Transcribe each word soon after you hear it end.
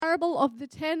parable of the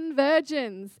 10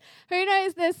 virgins. Who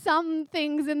knows there's some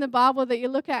things in the Bible that you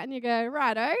look at and you go,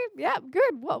 righto, yep,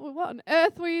 good. What on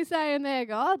earth were you saying there,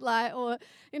 God?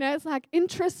 It's like,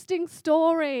 interesting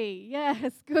story.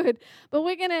 Yes, good. But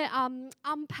we're going to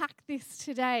unpack this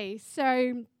today.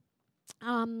 So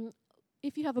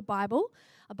if you have a Bible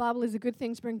is a good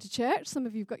thing to bring to church. Some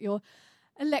of you have got your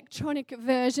electronic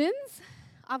versions.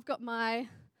 I've got my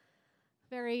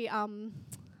very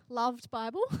loved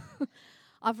Bible.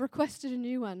 I've requested a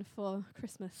new one for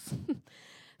Christmas.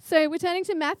 So we're turning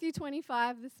to Matthew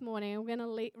 25 this morning. We're going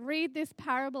to read this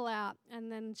parable out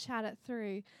and then chat it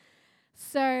through.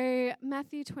 So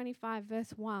Matthew 25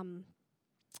 verse 1.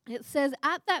 It says,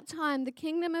 "At that time the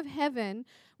kingdom of heaven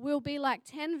will be like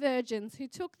 10 virgins who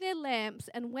took their lamps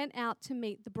and went out to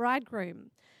meet the bridegroom.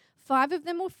 5 of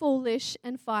them were foolish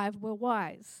and 5 were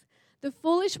wise. The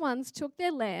foolish ones took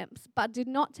their lamps, but did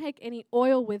not take any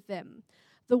oil with them.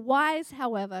 The wise,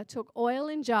 however, took oil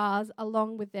in jars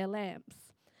along with their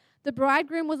lamps. The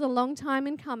bridegroom was a long time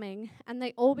in coming, and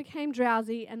they all became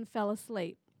drowsy and fell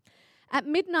asleep. At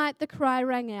midnight the cry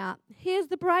rang out, 'Here's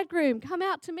the bridegroom, come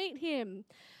out to meet him.'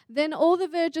 Then all the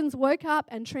virgins woke up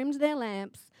and trimmed their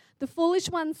lamps. The foolish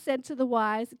ones said to the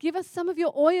wise, 'Give us some of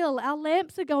your oil, our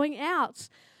lamps are going out.'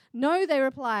 'No,' they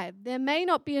replied, 'there may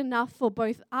not be enough for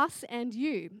both us and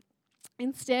you.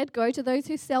 Instead, go to those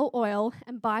who sell oil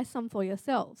and buy some for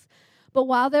yourselves.' But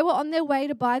while they were on their way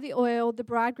to buy the oil, the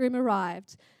bridegroom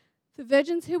arrived. The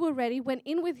virgins who were ready went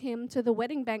in with him to the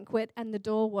wedding banquet, and the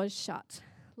door was shut.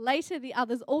 Later the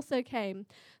others also came.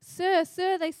 'Sir,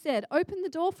 sir,' they said, 'open the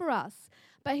door for us.'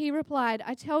 But he replied,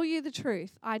 'I tell you the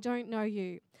truth, I don't know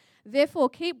you. Therefore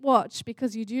keep watch,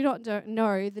 because you do not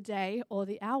know the day or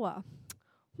the hour.'"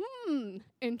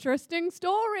 Interesting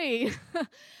story.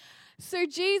 So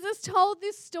Jesus told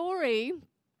this story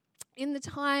in the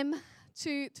time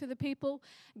to the people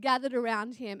gathered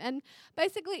around him. And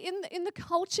basically in the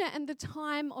culture and the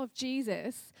time of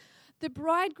Jesus, the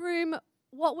bridegroom,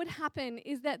 what would happen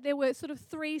is that there were sort of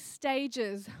 3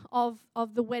 stages of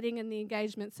the wedding and the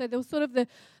engagement. So there was sort of the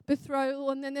betrothal,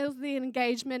 and then there was the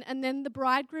engagement, and then the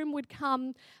bridegroom would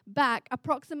come back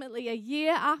approximately a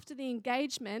year after the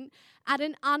engagement at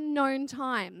an unknown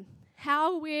time.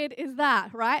 How weird is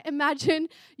that, right? Imagine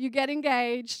you get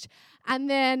engaged and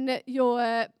then your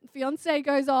fiancé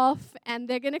goes off and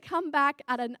they're going to come back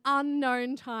at an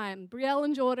unknown time. Brielle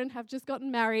and Jordan have just gotten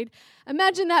married.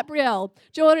 Imagine that, Brielle.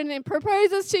 Jordan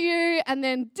proposes to you and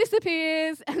then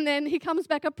disappears, and then he comes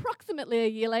back approximately a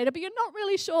year later, but you're not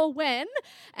really sure when,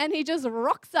 and he just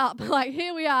rocks up like,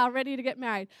 here we are, ready to get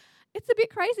married. It's a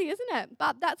bit crazy, isn't it?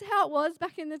 But that's how it was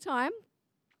back in the time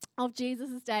of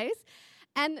Jesus' days.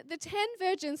 And the 10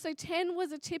 virgins, so 10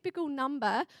 was a typical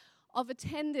number of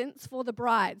attendants for the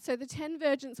bride. So the 10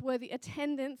 virgins were the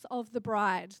attendants of the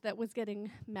bride that was getting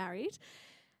married.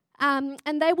 And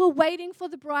they were waiting for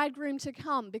the bridegroom to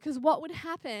come, because what would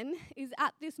happen is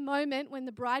at this moment when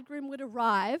the bridegroom would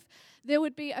arrive, there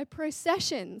would be a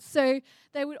procession. So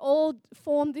they would all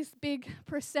form this big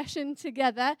procession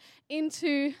together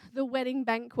into the wedding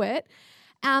banquet.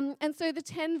 And so the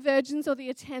 10 virgins, or the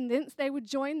attendants, they would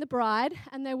join the bride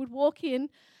and they would walk in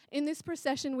this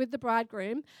procession with the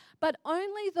bridegroom, but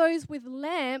only those with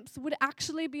lamps would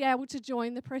actually be able to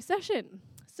join the procession.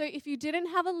 So if you didn't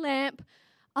have a lamp,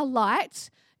 a light,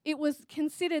 it was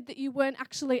considered that you weren't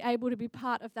actually able to be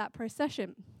part of that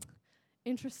procession.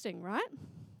 Interesting, right?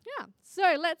 Yeah.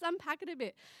 So let's unpack it a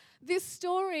bit. This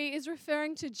story is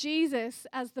referring to Jesus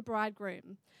as the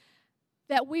bridegroom.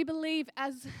 That we believe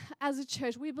as a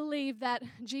church, we believe that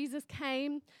Jesus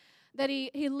came, that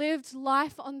he lived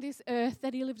life on this earth,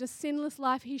 that he lived a sinless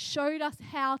life. He showed us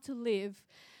how to live.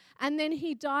 And then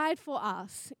he died for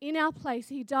us in our place.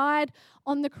 He died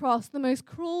on the cross, the most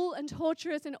cruel and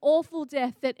torturous and awful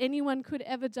death that anyone could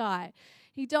ever die.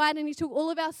 He died and he took all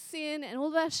of our sin and all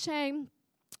of our shame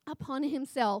upon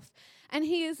himself. And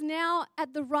he is now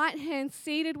at the right hand,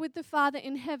 seated with the Father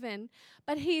in heaven,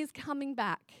 but he is coming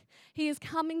back. He is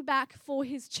coming back for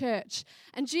his church.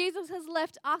 And Jesus has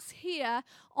left us here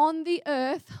on the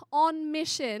earth on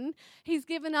mission. He's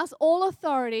given us all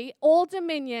authority, all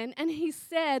dominion, and he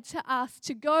said to us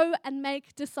to go and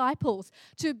make disciples,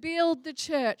 to build the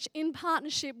church in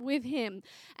partnership with him.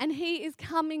 And he is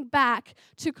coming back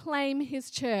to claim his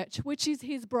church, which is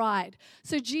his bride.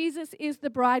 So Jesus is the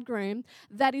bridegroom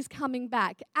that is coming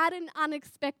back at an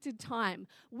unexpected time.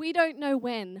 We don't know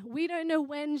when. We don't know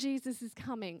when Jesus is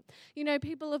coming. You know,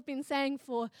 people have been saying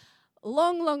for a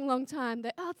long time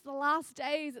that, it's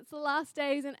the last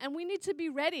days, and we need to be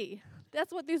ready.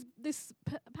 That's what this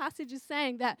passage is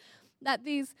saying, that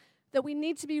these that we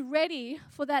need to be ready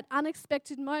for that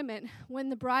unexpected moment when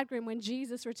the bridegroom, when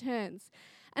Jesus returns.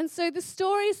 And so the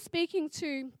story is speaking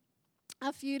to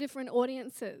a few different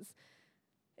audiences.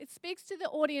 It speaks to the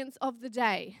audience of the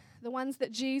day, the ones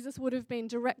that Jesus would have been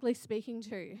directly speaking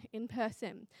to in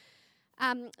person.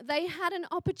 They had an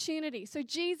opportunity. So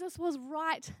Jesus was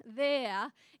right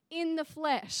there in the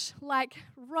flesh, like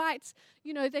right,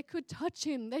 they could touch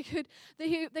him. They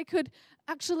could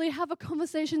actually have a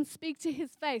conversation, speak to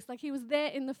his face, like he was there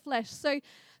in the flesh. So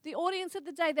the audience of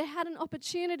the day, they had an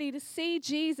opportunity to see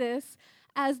Jesus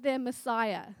as their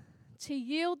Messiah, to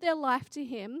yield their life to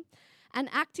him and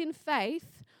act in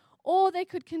faith, or they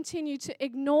could continue to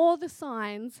ignore the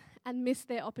signs and miss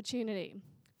their opportunity,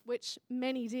 which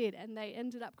many did, and they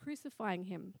ended up crucifying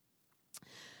him.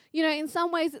 In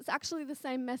some ways, it's actually the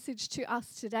same message to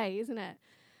us today, isn't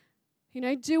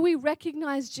it? Do we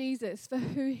recognize Jesus for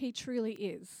who he truly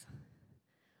is?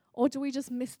 Or do we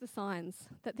just miss the signs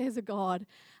that there's a God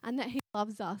and that he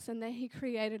loves us and that he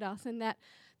created us and that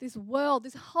this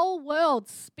whole world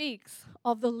speaks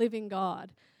of the living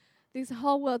God? This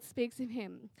whole world speaks of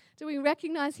him. Do we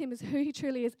recognize him as who he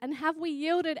truly is? And have we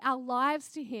yielded our lives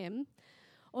to him?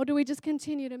 Or do we just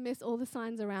continue to miss all the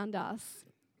signs around us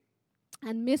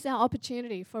and miss our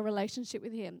opportunity for a relationship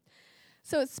with him?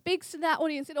 So it speaks to that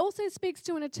audience. It also speaks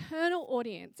to an eternal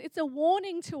audience. It's a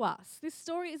warning to us. This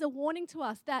story is a warning to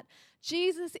us that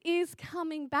Jesus is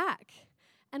coming back.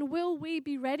 And will we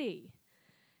be ready?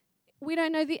 We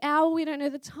don't know the hour, we don't know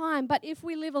the time, but if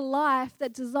we live a life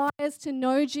that desires to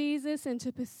know Jesus and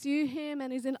to pursue him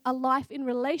and is in a life in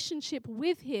relationship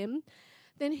with him,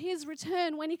 then his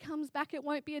return, when he comes back, it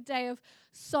won't be a day of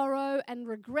sorrow and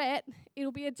regret.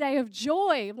 It'll be a day of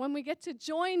joy when we get to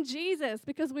join Jesus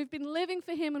because we've been living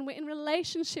for him and we're in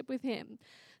relationship with him.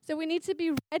 So we need to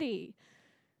be ready.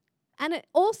 And it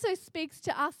also speaks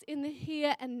to us in the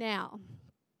here and now.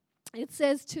 It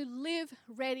says to live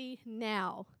ready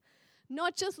now.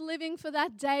 Not just living for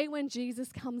that day when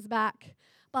Jesus comes back,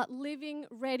 but living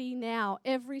ready now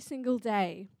every single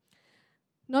day.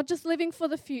 Not just living for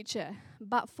the future,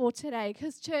 but for today.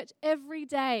 Because, church, every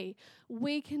day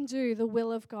we can do the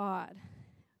will of God.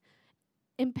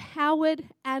 Empowered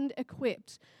and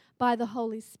equipped by the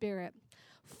Holy Spirit.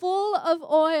 Full of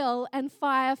oil and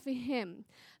fire for him.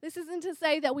 This isn't to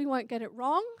say that we won't get it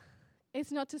wrong.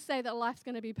 It's not to say that life's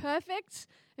going to be perfect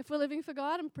if we're living for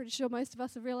God. I'm pretty sure most of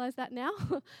us have realized that now.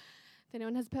 If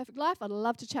anyone has a perfect life, I'd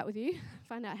love to chat with you,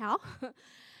 find out how.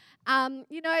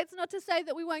 It's not to say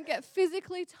that we won't get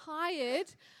physically tired,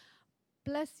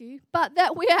 bless you, but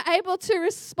that we are able to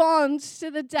respond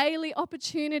to the daily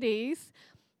opportunities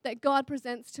that God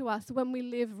presents to us when we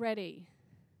live ready.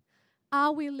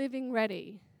 Are we living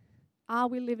ready? Are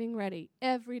we living ready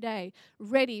every day?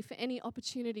 Ready for any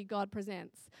opportunity God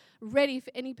presents. Ready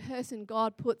for any person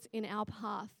God puts in our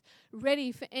path.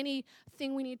 Ready for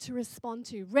anything we need to respond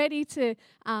to. Ready to,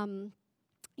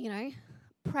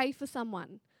 pray for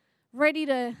someone. Ready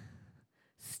to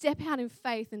step out in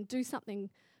faith and do something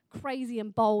crazy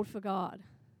and bold for God.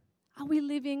 Are we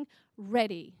living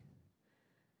ready?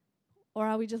 Or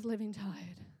are we just living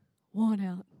tired, worn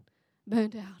out,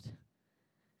 burnt out?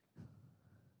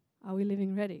 Are we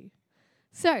living ready?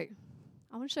 So, I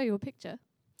want to show you a picture.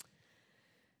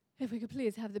 If we could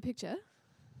please have the picture.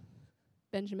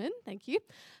 Benjamin, thank you.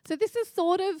 So this is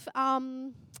sort of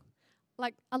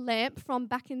like a lamp from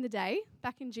back in the day,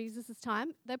 back in Jesus'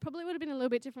 time. They probably would have been a little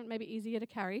bit different, maybe easier to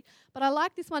carry. But I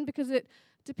like this one because it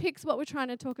depicts what we're trying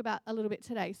to talk about a little bit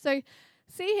today. So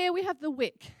see here we have the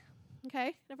wick.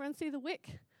 Okay, everyone see the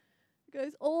wick? It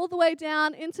goes all the way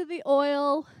down into the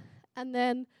oil and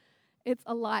then it's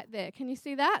a light there. Can you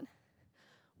see that?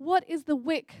 What is the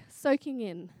wick soaking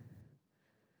in?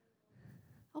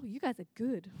 Oh, you guys are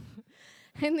good.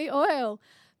 In the oil.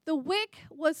 The wick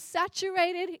was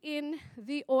saturated in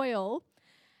the oil,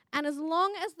 and as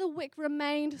long as the wick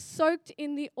remained soaked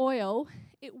in the oil,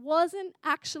 it wasn't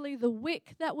actually the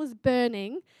wick that was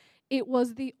burning, it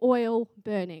was the oil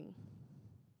burning.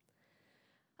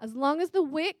 As long as the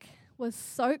wick was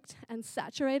soaked and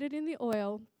saturated in the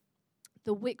oil,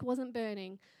 the wick wasn't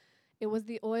burning, it was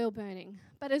the oil burning.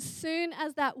 But as soon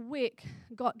as that wick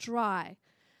got dry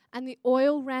and the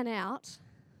oil ran out,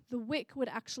 the wick would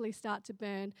actually start to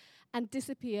burn and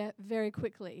disappear very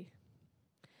quickly.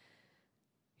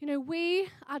 We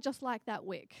are just like that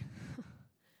wick.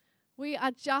 We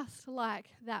are just like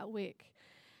that wick.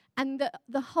 And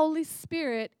the Holy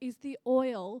Spirit is the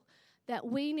oil that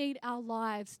we need our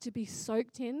lives to be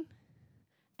soaked in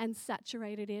and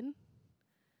saturated in,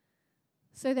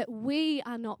 so that we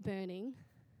are not burning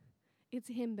It's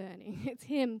Him burning. It's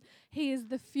Him. He is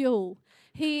the fuel.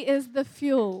 He is the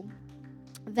fuel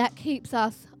that keeps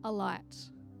us alight.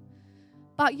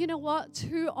 But you know what?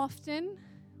 Too often,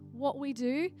 what we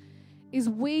do is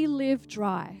we live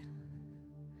dry.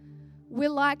 We're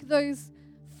like those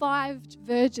 5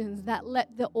 virgins that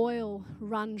let the oil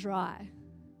run dry.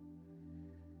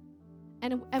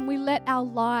 And we let our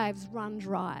lives run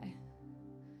dry.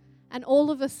 And all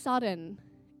of a sudden,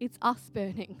 it's us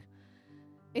burning.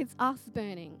 It's us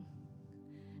burning.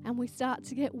 And we start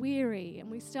to get weary and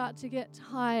we start to get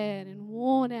tired and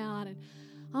worn out and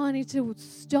I need to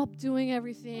stop doing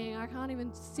everything. I can't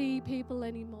even see people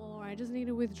anymore. I just need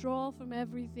to withdraw from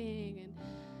everything. And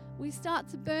we start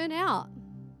to burn out.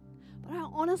 But I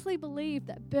honestly believe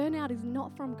that burnout is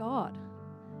not from God.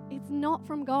 It's not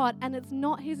from God and it's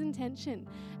not His intention.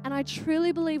 And I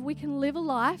truly believe we can live a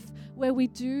life where we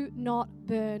do not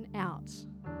burn out.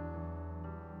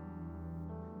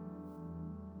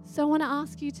 So I want to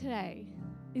ask you today,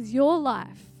 is your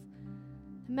life,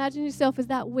 imagine yourself as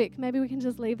that wick. Maybe we can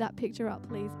just leave that picture up,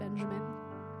 please, Benjamin.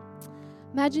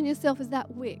 Imagine yourself as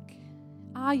that wick.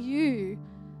 Are you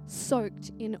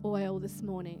soaked in oil this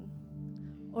morning?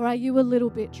 Or are you a little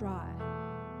bit dry?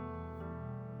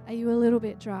 Are you a little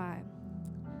bit dry?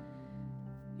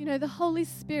 You know, the Holy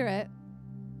Spirit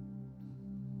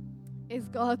is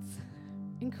God's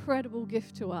incredible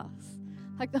gift to us.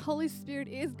 Like the Holy Spirit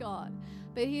is God,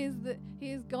 but He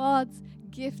is God's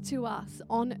gift to us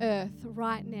on earth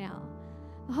right now.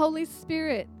 The Holy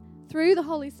Spirit, through the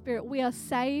Holy Spirit, we are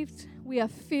saved, we are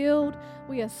filled,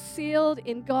 we are sealed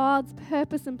in God's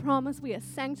purpose and promise. We are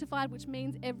sanctified, which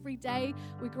means every day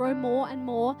we grow more and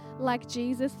more like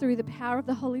Jesus through the power of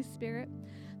the Holy Spirit.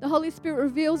 The Holy Spirit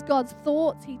reveals God's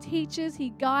thoughts. He teaches, He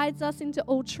guides us into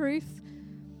all truth,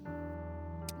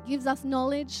 gives us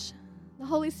knowledge. The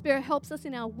Holy Spirit helps us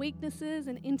in our weaknesses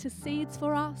and intercedes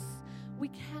for us. We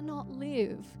cannot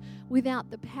live without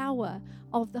the power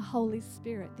of the Holy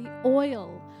Spirit, the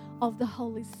oil of the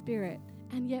Holy Spirit.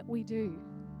 And yet we do.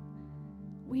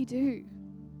 We do.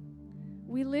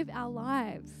 We live our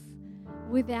lives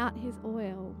without His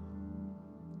oil.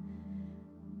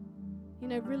 You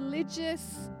know,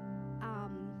 religious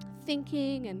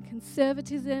thinking and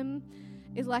conservatism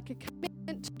is like a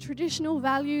commitment to traditional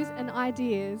values and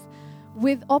ideas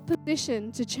with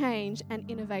opposition to change and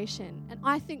innovation. And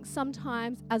I think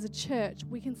sometimes as a church,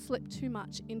 we can slip too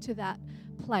much into that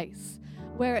place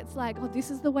where it's like, oh,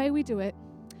 this is the way we do it.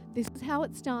 This is how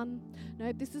it's done.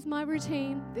 No, this is my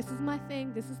routine. This is my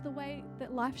thing. This is the way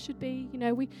that life should be. You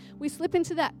know, we slip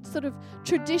into that sort of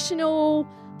traditional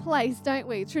place, don't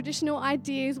we? Traditional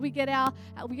ideas. We get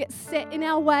set in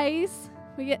our ways.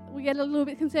 We get a little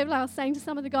bit conservative. I was saying to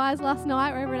some of the guys last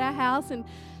night over at our house, and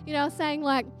you know, I was saying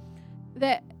like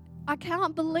that I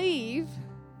can't believe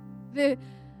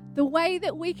the way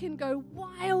that we can go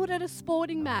wild at a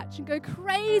sporting match and go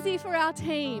crazy for our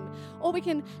team, or we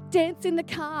can dance in the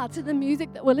car to the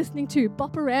music that we're listening to,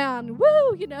 bop around,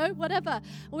 woo, you know, whatever.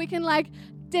 Or we can like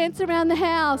dance around the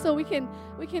house, or we can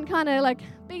kind of like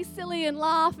be silly and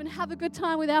laugh and have a good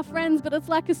time with our friends. But it's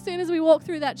like as soon as we walk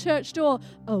through that church door,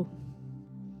 oh,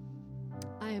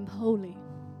 I am holy.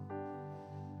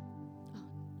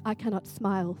 I cannot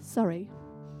smile, sorry.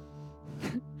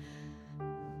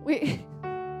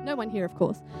 No one here, of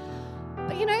course.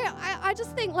 But, you know, I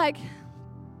just think, like,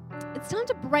 it's time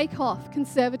to break off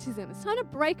conservatism. It's time to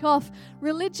break off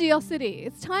religiosity.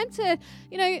 It's time to,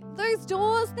 you know, those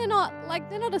doors, they're not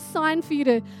a sign for you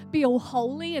to be all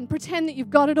holy and pretend that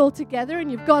you've got it all together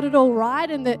and you've got it all right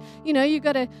and that, you know, you've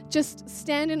got to just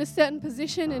stand in a certain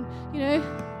position and, you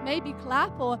know, maybe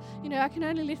clap, or, you know, I can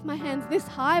only lift my hands this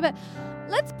high. But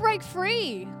let's break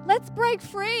free. Let's break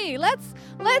free. Let's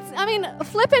I mean,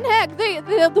 flipping heck,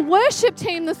 the worship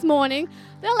team this morning,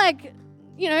 they're like,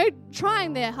 you know,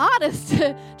 trying their hardest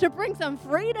to bring some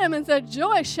freedom and some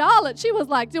joy. Charlotte, she was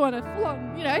like doing a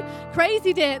full-on, you know,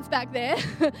 crazy dance back there.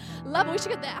 Love it. We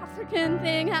should get the African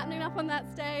thing happening up on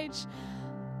that stage.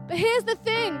 But here's the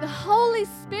thing. The Holy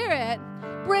Spirit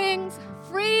brings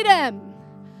freedom.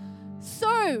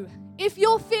 So, if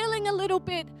you're feeling a little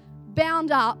bit bound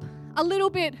up, a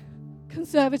little bit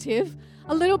conservative,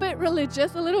 a little bit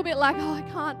religious, a little bit like,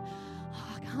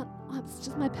 it's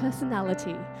just my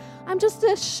personality. I'm just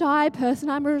a shy person.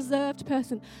 I'm a reserved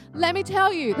person. Let me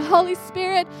tell you, the Holy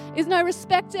Spirit is no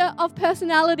respecter of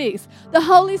personalities. The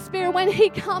Holy Spirit, when He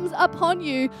comes upon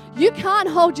you, you can't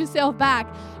hold yourself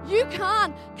back. You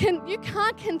can't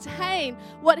contain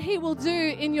what He will do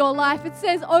in your life. It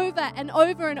says over and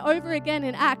over and over again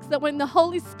in Acts that when the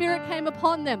Holy Spirit came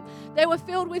upon them, they were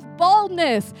filled with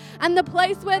boldness, and the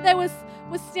place where they were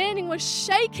standing was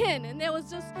shaken, and there was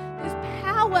just this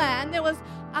power, and there was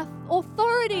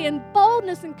authority and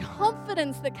boldness and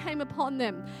confidence that came upon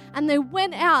them. And they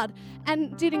went out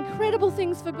and did incredible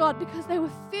things for God because they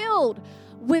were filled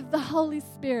with the Holy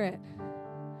Spirit.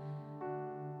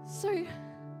 So,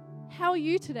 how are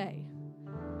you today?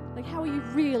 Like, how are you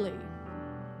really?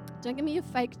 Don't give me your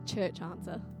fake church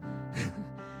answer.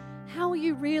 How are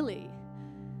you really?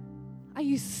 Are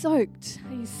you soaked?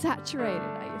 Are you saturated?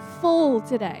 Are you full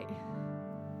today?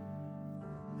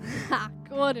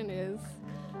 Gordon is.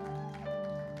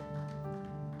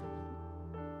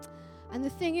 And the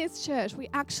thing is, church,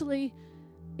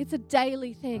 it's a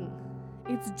daily thing.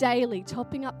 It's daily,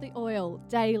 topping up the oil,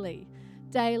 daily.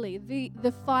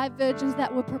 The 5 virgins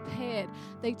that were prepared,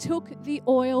 they took the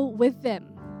oil with them.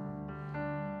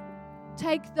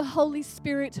 Take the Holy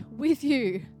Spirit with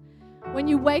you. When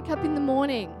you wake up in the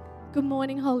morning, good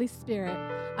morning, Holy Spirit.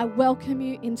 I welcome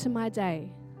you into my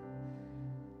day.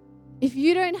 If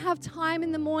you don't have time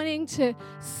in the morning to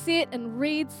sit and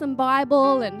read some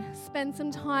Bible and spend some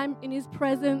time in His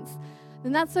presence,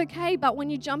 then that's okay. But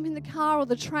when you jump in the car or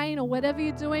the train or whatever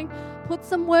you're doing, put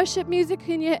some worship music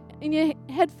in your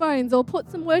headphones, or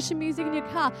put some worship music in your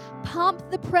car.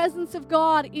 Pump the presence of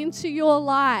God into your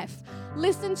life.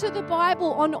 Listen to the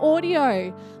Bible on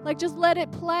audio. Like, just let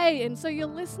it play, and so you're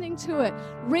listening to it.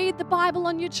 Read the Bible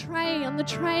on the train.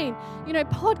 You know,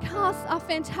 podcasts are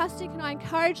fantastic, and I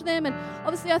encourage them. And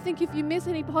obviously, I think if you miss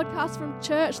any podcasts from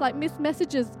church, like miss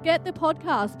messages, get the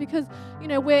podcast, because, you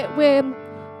know, we're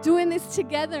doing this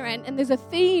together, and there's a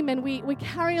theme, and we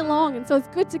carry along, and so it's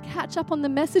good to catch up on the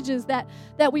messages that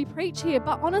we preach here.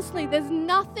 But honestly, there's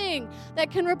nothing that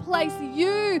can replace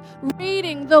you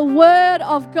reading the Word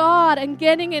of God and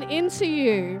getting it into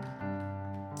you.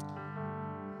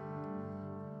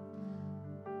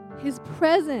 His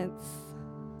presence.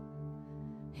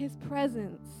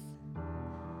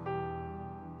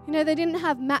 You know, they didn't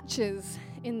have matches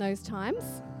in those times.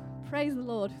 Praise the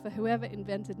Lord for whoever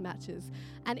invented matches,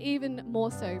 and even more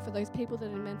so for those people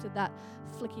that invented that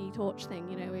flicky torch thing,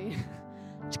 you know,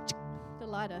 the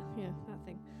lighter, yeah, that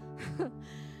thing.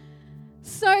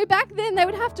 So back then they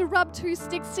would have to rub 2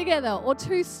 sticks together or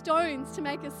 2 stones to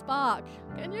make a spark.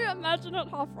 Can you imagine it?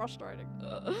 How frustrating.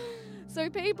 So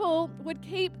people would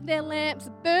keep their lamps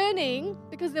burning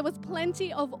because there was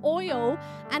plenty of oil,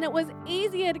 and it was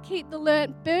easier to keep the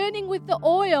lamp burning with the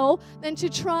oil than to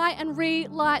try and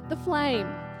relight the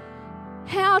flame.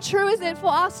 How true is it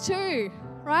for us too,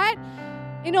 right?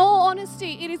 In all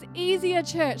honesty, it is easier,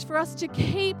 church, for us to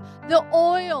keep the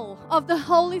oil of the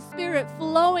Holy Spirit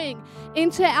flowing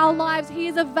into our lives. He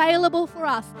is available for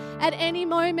us at any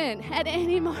moment. He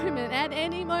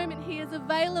is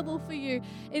available for you.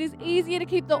 It is easier to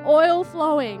keep the oil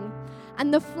flowing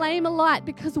and the flame alight,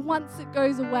 because once it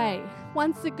goes away,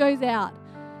 once it goes out,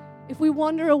 if we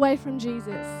wander away from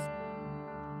Jesus,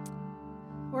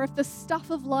 or if the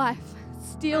stuff of life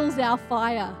steals our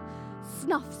fire,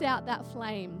 snuffs out that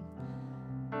flame,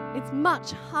 it's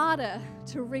much harder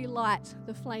to relight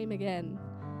the flame again.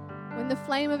 When the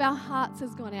flame of our hearts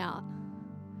has gone out,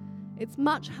 it's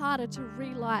much harder to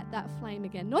relight that flame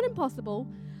again. Not impossible,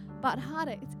 but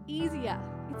harder. It's easier.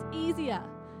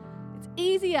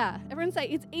 Everyone say,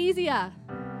 it's easier.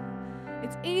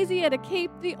 It's easier to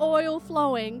keep the oil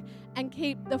flowing and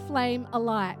keep the flame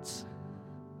alight.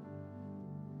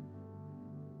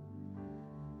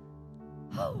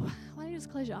 Why don't you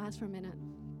just close your eyes for a minute?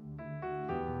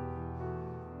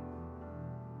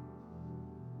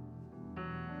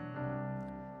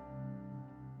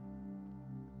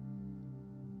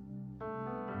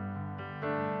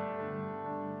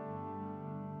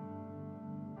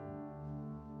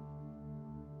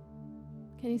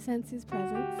 Can you sense His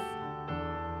presence?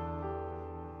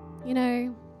 You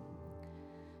know,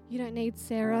 you don't need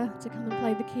Sarah to come and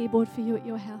play the keyboard for you at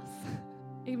your house,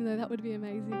 even though that would be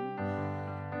amazing.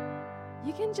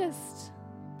 You can just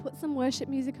put some worship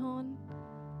music on.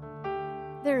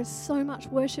 There is so much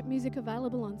worship music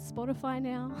available on Spotify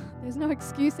now. There's no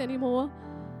excuse anymore.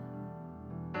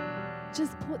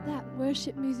 Just put that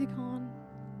worship music on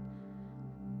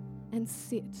and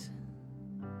sit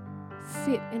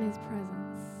in His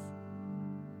presence.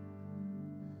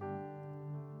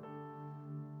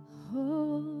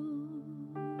 Oh.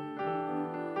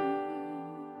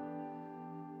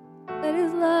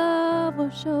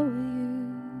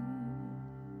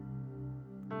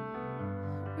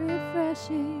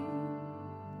 refreshing,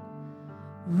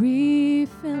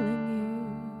 refilling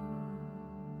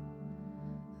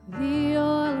you. The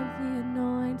oil of the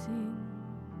anointing,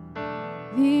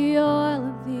 the oil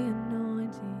of the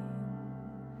anointing.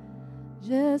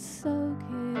 Just soak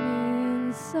him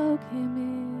in, soak him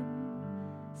in,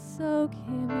 soak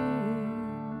him in.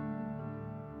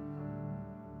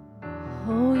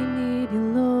 Oh, we need you,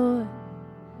 Lord.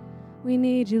 We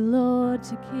need you, Lord,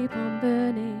 to keep on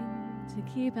burning, to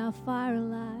keep our fire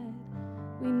alive.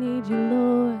 We need you,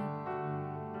 Lord.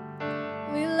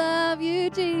 We love you,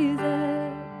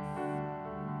 Jesus.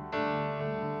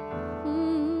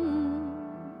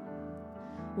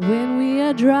 When we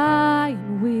are dry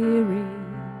and weary,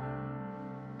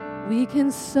 we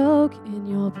can soak in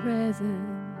your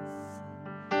presence.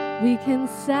 We can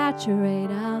saturate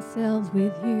ourselves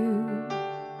with you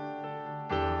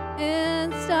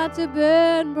and start to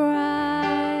burn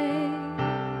bright.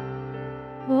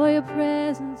 Oh, your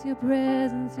presence, your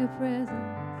presence, your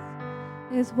presence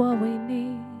is what we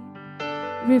need.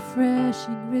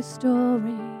 Refreshing,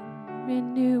 restoring,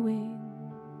 renewing.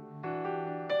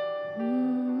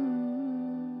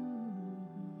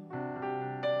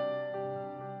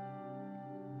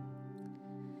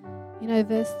 You know,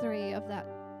 verse 3 of that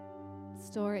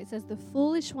story, it says, the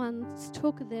foolish ones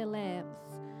took their lamps,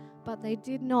 but they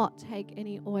did not take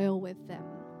any oil with them.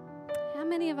 How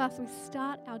many of us, we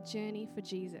start our journey for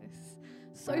Jesus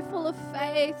so full of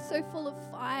faith, so full of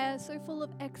fire, so full of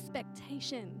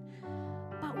expectation,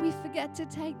 but we forget to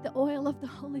take the oil of the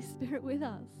Holy Spirit with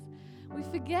us. We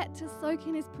forget to soak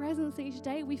in His presence each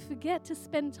day. We forget to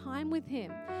spend time with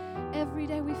Him. Every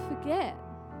day we forget.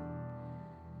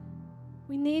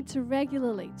 We need to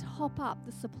regularly top up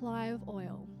the supply of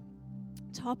oil,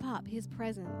 top up His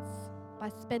presence by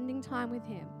spending time with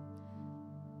Him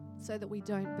so that we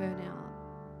don't burn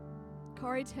out.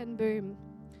 Corrie ten Boom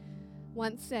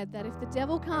once said that if the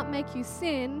devil can't make you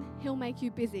sin, he'll make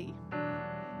you busy.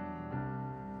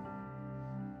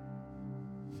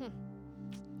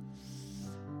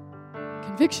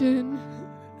 Conviction.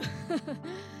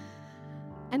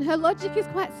 And her logic is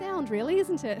quite sound, really,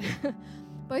 isn't it?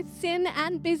 Both sin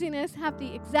and busyness have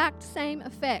the exact same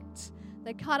effect.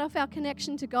 They cut off our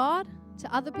connection to God,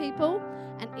 to other people,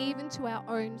 and even to our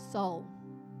own soul.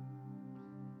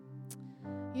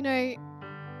 You know,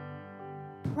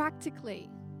 practically,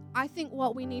 I think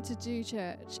what we need to do,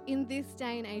 church, in this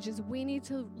day and age is we need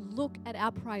to look at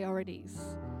our priorities.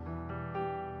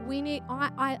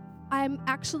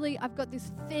 I've got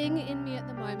this thing in me at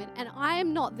the moment, and I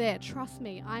am not there, trust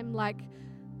me. I'm like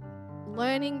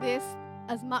learning this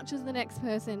as much as the next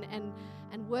person and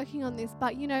working on this.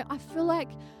 But, you know, I feel like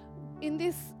in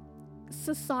this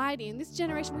society, in this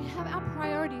generation, we have our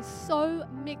priorities so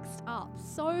mixed up,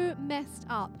 so messed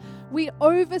up. We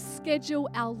overschedule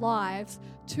our lives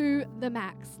to the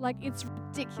max. Like, it's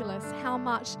ridiculous how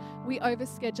much we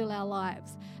overschedule our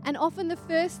lives. And often the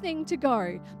first thing to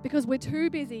go, because we're too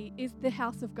busy, is the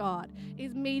house of God,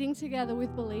 is meeting together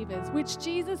with believers, which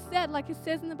Jesus said, like it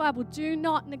says in the Bible, do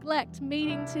not neglect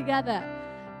meeting together.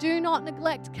 Do not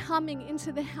neglect coming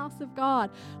into the house of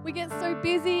God. We get so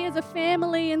busy as a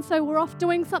family, and so we're off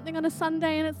doing something on a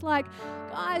Sunday, and it's like,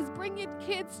 guys, bring your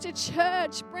kids to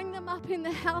church. Bring them up in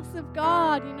the house of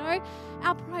God, you know.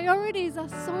 Our priorities are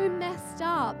so messed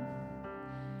up.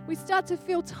 We start to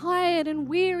feel tired and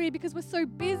weary because we're so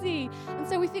busy, and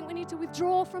so we think we need to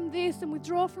withdraw from this and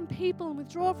withdraw from people and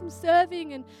withdraw from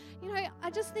serving. And, you know,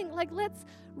 I just think, like, let's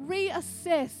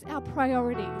reassess our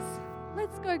priorities.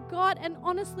 Let's go, God. And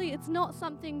honestly, it's not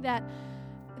something that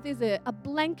there's a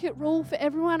blanket rule for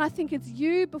everyone. I think it's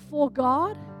you before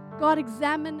God. God,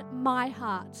 examine my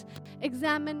heart.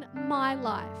 Examine my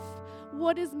life.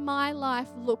 What does my life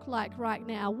look like right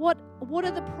now? What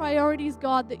are the priorities,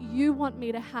 God, that you want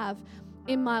me to have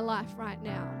in my life right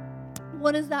now?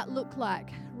 What does that look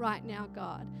like right now,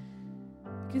 God?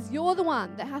 Because you're the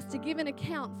one that has to give an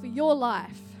account for your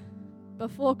life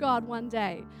before God one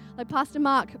day. Like Pastor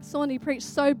Mark Sawney preached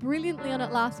so brilliantly on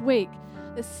it last week.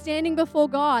 The standing before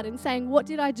God and saying, what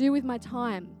did I do with my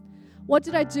time? What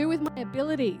did I do with my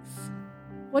abilities?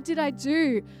 What did I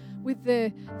do with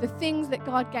the things that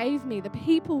God gave me, the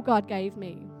people God gave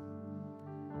me?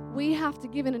 We have to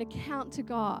give an account to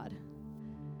God.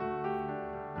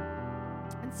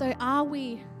 And so are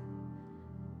we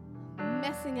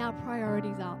messing our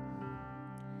priorities up?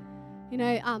 You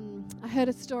know, I heard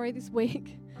a story this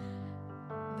week.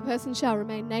 The person shall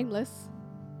remain nameless,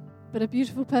 but a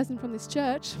beautiful person from this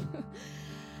church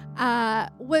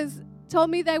told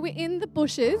me they were in the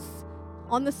bushes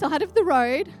on the side of the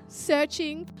road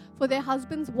searching for their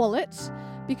husband's wallet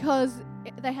because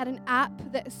they had an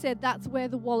app that said that's where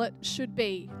the wallet should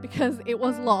be because it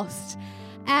was lost.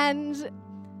 And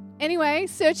anyway,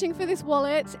 searching for this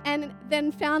wallet, and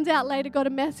then found out later, got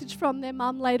a message from their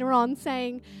mum later on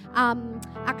saying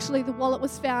actually the wallet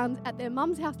was found at their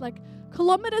mum's house, like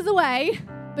kilometers away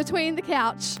between the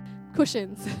couch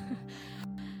cushions.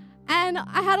 And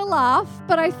I had a laugh,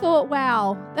 but I thought,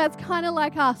 wow, that's kind of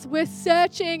like us. We're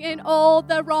searching in all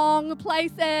the wrong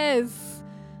places.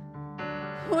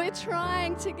 We're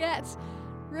trying to get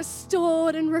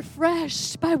restored and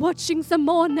refreshed by watching some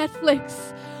more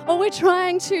Netflix. Or we're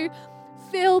trying to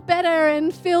feel better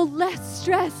and feel less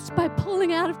stressed by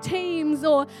pulling out of Teams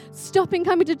or stopping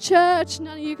coming to church.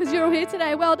 None of you, because you're all here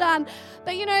today. Well done.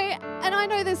 But, and I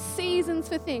know there's seasons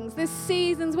for things. There's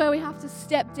seasons where we have to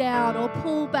step down or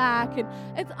pull back. And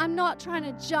I'm not trying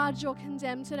to judge or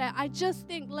condemn today. I just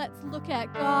think let's look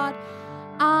at, God,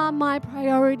 are my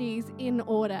priorities in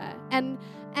order? And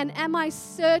am I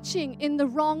searching in the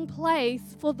wrong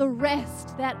place for the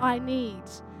rest that I need?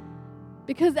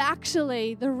 Because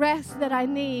actually, the rest that I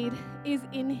need is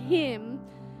in Him,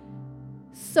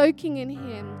 soaking in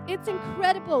Him. It's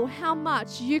incredible how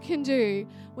much you can do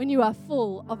when you are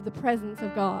full of the presence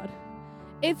of God.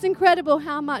 It's incredible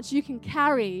how much you can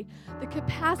carry, the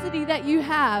capacity that you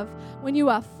have when you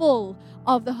are full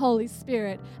of the Holy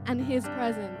Spirit and His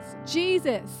presence.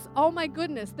 Jesus, oh my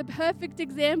goodness, the perfect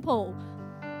example.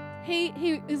 He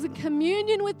is in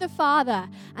communion with the Father,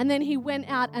 and then He went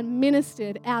out and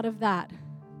ministered out of that.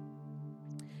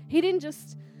 He didn't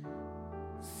just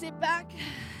sit back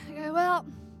and go, well,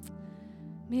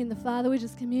 me and the Father were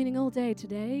just communing all day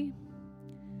today.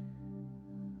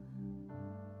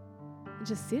 And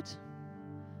just sit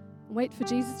and wait for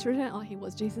Jesus to return. Oh, He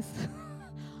was Jesus.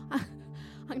 I'm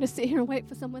going to sit here and wait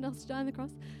for someone else to die on the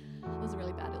cross. That was a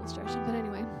really bad illustration, but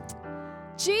anyway.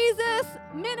 Jesus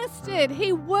ministered.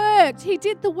 He worked. He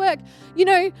did the work. We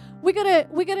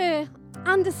gotta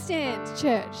understand,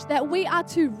 church, that we are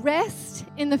to rest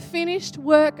in the finished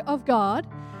work of God.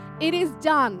 It is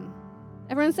done.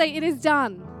 Everyone say, it is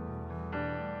done.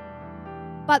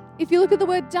 But if you look at the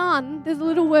word done, there's a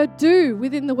little word do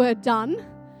within the word done,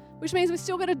 which means we've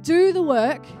still got to do the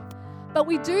work, but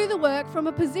we do the work from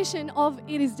a position of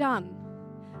it is done.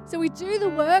 So we do the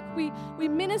work, we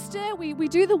minister, we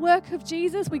do the work of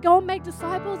Jesus, we go and make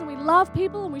disciples, and we love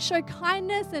people, and we show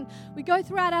kindness, and we go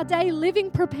throughout our day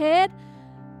living prepared,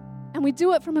 and we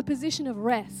do it from a position of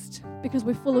rest because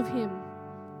we're full of Him.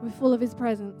 We're full of His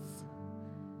presence.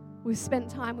 We've spent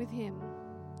time with Him.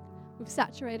 We've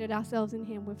saturated ourselves in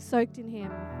Him. We've soaked in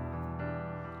Him.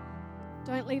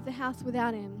 Don't leave the house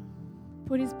without Him.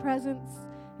 Put His presence,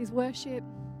 His worship,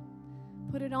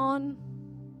 put it on.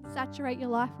 Saturate your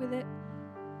life with it.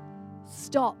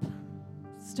 Stop.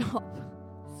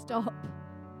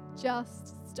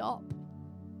 Just stop.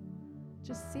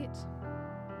 Just sit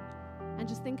and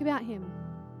just think about Him.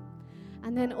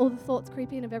 And then all the thoughts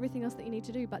creep in of everything else that you need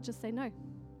to do, but just say, no,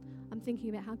 I'm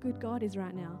thinking about how good God is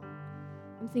right now.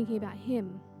 I'm thinking about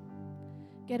Him.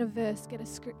 Get a verse, get a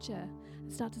scripture,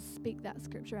 and start to speak that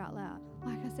scripture out loud.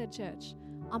 Like I said, church,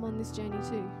 I'm on this journey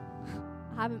too.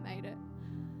 I haven't made it.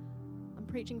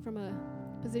 Preaching from a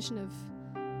position of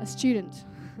a student.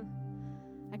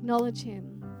 Acknowledge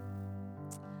Him.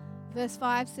 Verse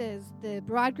 5 says, the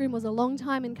bridegroom was a long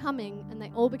time in coming, and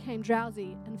they all became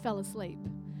drowsy and fell asleep.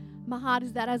 My heart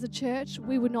is that as a church,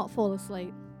 we would not fall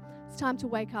asleep. It's time to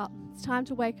wake up. It's time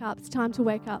to wake up. It's time to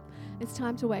wake up. It's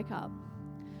time to wake up.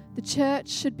 The church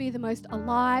should be the most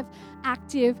alive,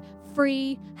 active,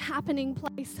 free, happening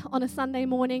place on a Sunday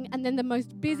morning, and then the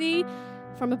most busy,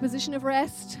 from a position of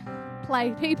rest,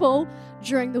 play people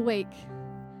during the week.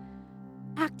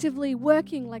 Actively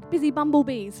working like busy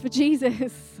bumblebees for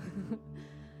Jesus.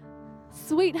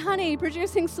 Sweet honey,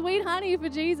 producing sweet honey for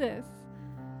Jesus.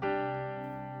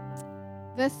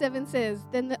 Verse 7 says,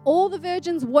 then all the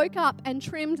virgins woke up and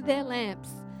trimmed their lamps.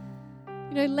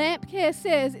 Lamp care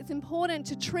says it's important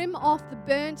to trim off the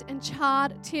burnt and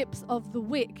charred tips of the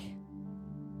wick.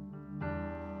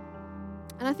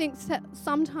 And I think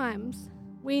sometimes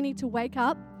we need to wake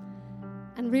up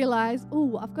and realize,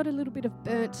 I've got a little bit of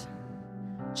burnt,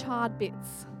 charred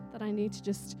bits that I need to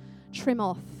just trim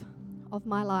off of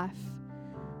my life.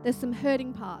 There's some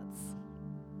hurting parts.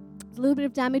 There's a little bit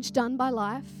of damage done by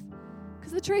life.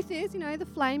 Because the truth is, the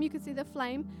flame, you can see the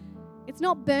flame, it's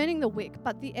not burning the wick,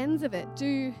 but the ends of it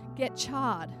do get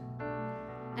charred.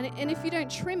 And if you don't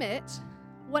trim it,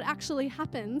 what actually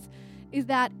happens is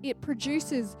that it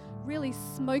produces really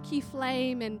smoky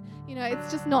flame, and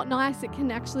it's just not nice. It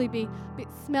can actually be a bit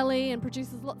smelly and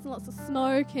produces lots and lots of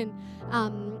smoke, and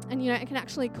it can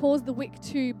actually cause the wick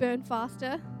to burn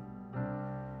faster.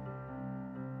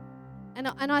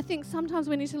 And I think sometimes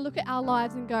we need to look at our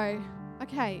lives and go,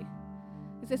 okay,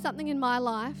 is there something in my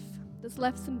life that's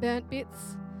left some burnt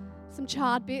bits, some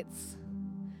charred bits?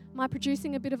 Am I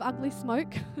producing a bit of ugly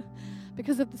smoke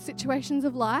because of the situations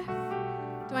of life?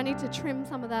 Do I need to trim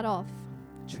some of that off?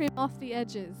 Trim off the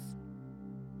edges?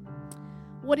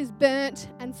 What is burnt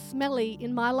and smelly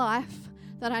in my life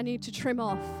that I need to trim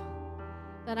off?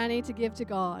 That I need to give to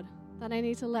God? That I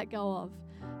need to let go of?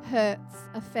 Hurts,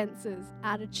 offenses,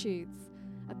 attitudes,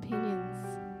 opinions.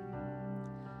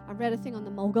 I read a thing on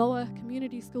the Mulgoa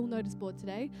Community School notice board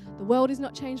today. The world is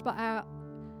changed by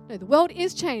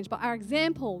our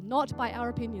example, not by our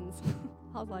opinions.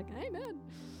 I was like, amen.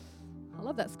 I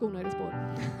love that school notice board.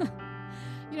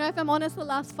 If I'm honest, the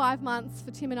last 5 months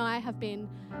for Tim and I have been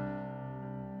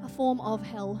a form of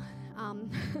hell.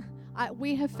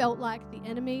 We have felt like the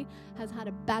enemy has had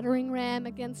a battering ram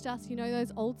against us.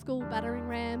 Those old school battering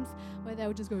rams where they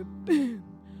would just go boom,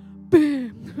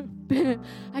 boom, boom,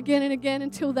 again and again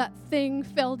until that thing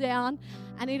fell down.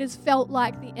 And it has felt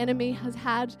like the enemy has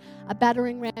had a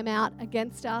battering ram out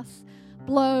against us,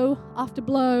 blow after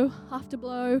blow after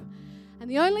blow. And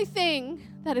the only thing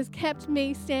that has kept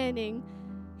me standing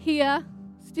here,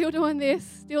 still doing this,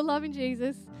 still loving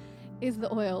Jesus, is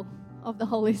the oil of the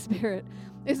Holy Spirit.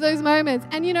 It's those moments.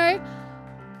 And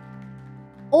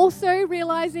also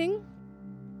realizing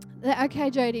that,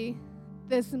 okay, Jodie,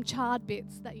 there's some charred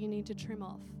bits that you need to trim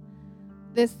off.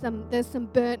 There's some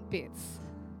burnt bits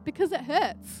because it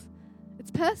hurts.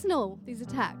 It's personal, these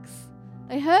attacks.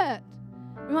 They hurt.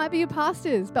 We might be your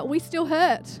pastors, but we still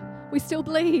hurt. We still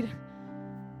bleed.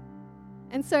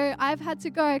 And so I've had to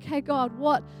go, okay, God,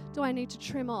 what do I need to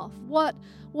trim off? What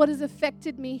has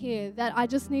affected me here that I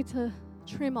just need to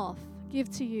trim off, give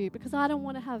to you? Because I don't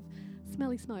want to have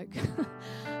smelly smoke.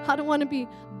 I don't want to be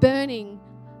burning.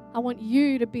 I want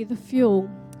you to be the fuel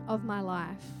of my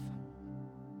life.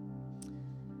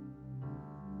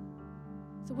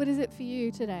 So what is it for you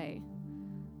today?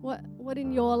 What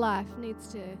in your life needs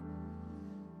to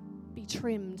be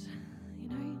trimmed?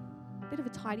 A bit of a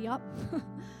tidy up.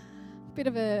 Bit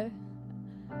of God,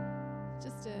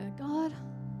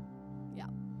 yeah,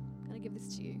 I'm going to give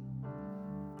this to you.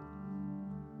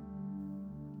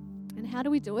 And how do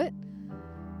we do it?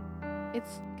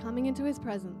 It's coming into his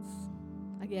presence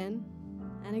again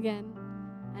and again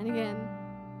and again.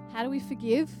 How do we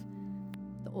forgive?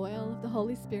 The oil of the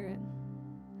Holy Spirit.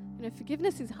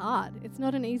 Forgiveness is hard. It's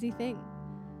not an easy thing,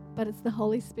 but it's the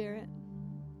Holy Spirit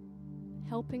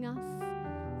helping us,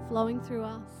 flowing through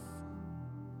us.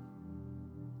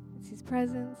 His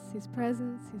presence, his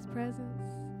presence, his presence.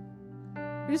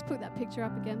 We just put that picture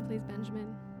up again, please,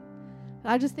 Benjamin.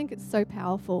 But I just think it's so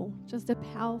powerful. Just a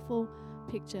powerful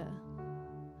picture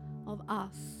of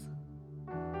us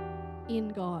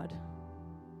in God,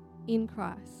 in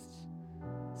Christ,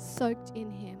 soaked in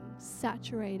him,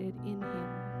 saturated in him.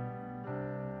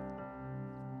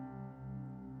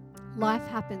 Life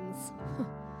happens.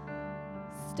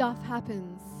 Stuff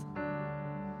happens.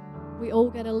 We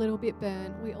all get a little bit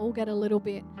burnt. We all get a little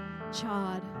bit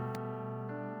charred.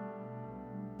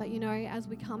 But as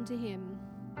we come to him,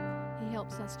 he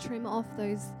helps us trim off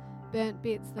those burnt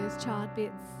bits, those charred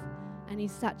bits, and he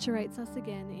saturates us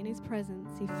again in his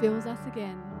presence. He fills us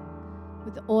again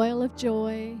with the oil of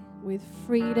joy, with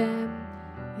freedom,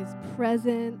 his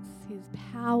presence, his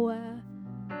power.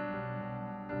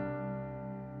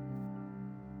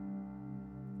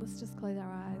 Let's just close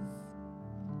our eyes.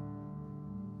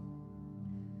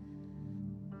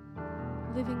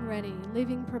 Living ready,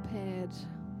 living prepared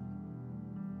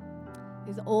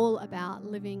is all about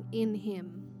living in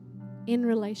him, in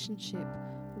relationship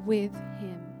with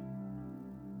him.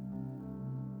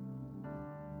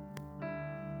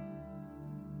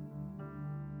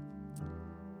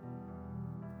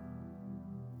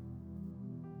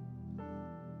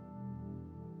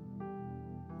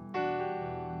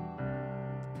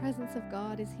 The presence of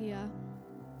God is here.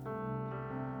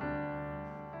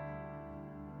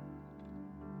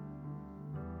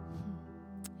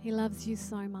 He loves you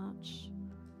so much.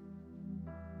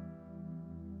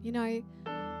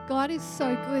 God is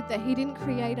so good that he didn't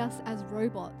create us as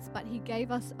robots, but he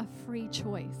gave us a free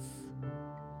choice.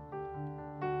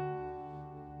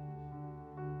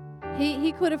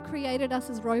 He could have created us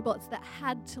as robots that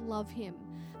had to love him,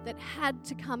 that had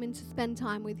to come in to spend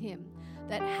time with him,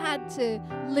 that had to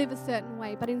live a certain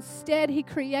way. But instead, he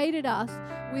created us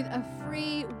with a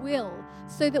free will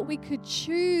so that we could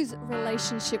choose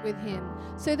relationship with him,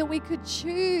 so that we could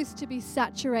choose to be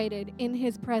saturated in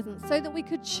his presence, so that we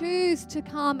could choose to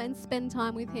come and spend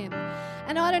time with him.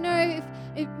 And I don't know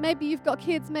if maybe you've got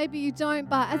kids, maybe you don't,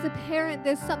 but as a parent,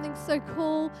 there's something so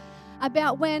cool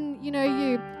about when,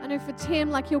 I know for Tim,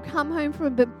 like he'll come home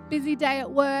from a busy day at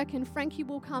work and Frankie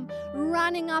will come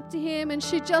running up to him and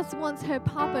she just wants her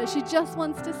papa. She just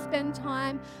wants to spend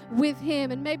time with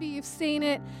him. And maybe you've seen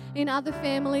it in other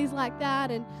families like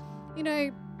that. And,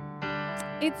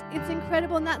 it's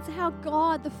incredible, and that's how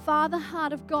God, the Father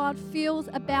heart of God, feels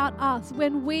about us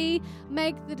when we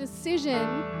make the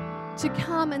decision to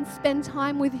come and spend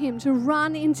time with Him, to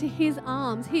run into His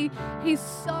arms. He's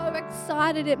so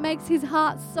excited. It makes His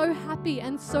heart so happy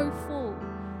and so full.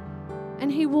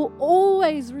 And He will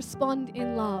always respond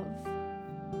in love.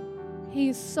 He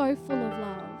is so full of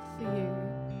love for you.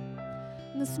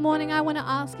 And this morning I want to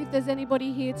ask if there's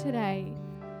anybody here today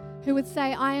who would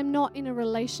say, I am not in a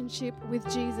relationship with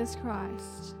Jesus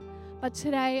Christ, but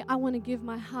today I want to give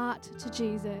my heart to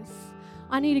Jesus.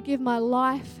 I need to give my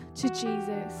life to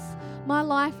Jesus. My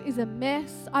life is a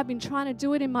mess. I've been trying to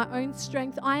do it in my own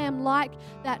strength. I am like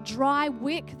that dry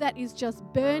wick that is just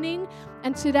burning.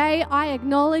 And today I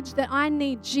acknowledge that I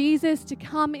need Jesus to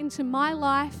come into my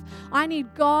life. I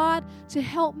need God to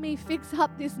help me fix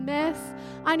up this mess.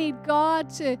 I need God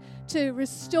to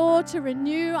restore, to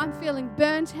renew. I'm feeling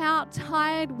burnt out,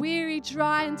 tired, weary,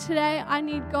 dry. And today I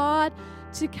need God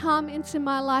to come into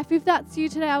my life. If that's you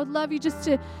today, I would love you just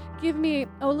to give me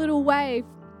a little wave.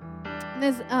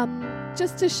 There's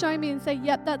just to show me and say,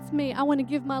 yep, that's me. I want to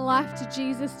give my life to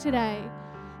Jesus today.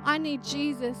 I need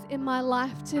Jesus in my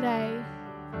life today.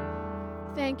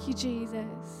 Thank you,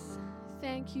 Jesus.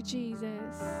 Thank you,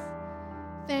 Jesus.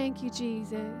 Thank you,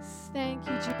 Jesus. Thank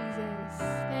you, Jesus.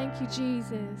 Thank you,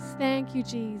 Jesus. Thank you,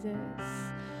 Jesus.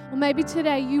 Or maybe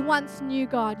today you once knew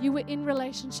God. You were in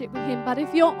relationship with Him. But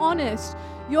if you're honest,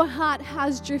 your heart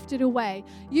has drifted away.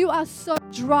 You are so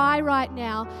dry right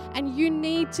now and you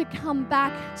need to come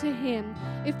back to Him.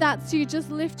 If that's you, just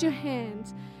lift your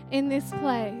hand in this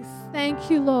place. Thank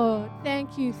you, Lord.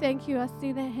 Thank you. Thank you. I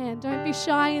see the hand. Don't be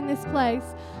shy in this place.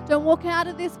 Don't walk out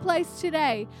of this place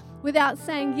today without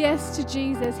saying yes to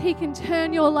Jesus. He can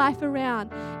turn your life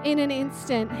around in an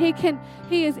instant.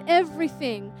 He is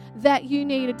everything that you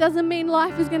need. It doesn't mean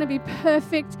life is going to be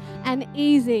perfect and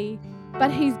easy,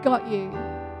 but He's got you.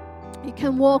 You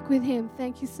can walk with Him.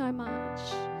 Thank you so much.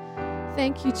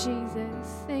 Thank you,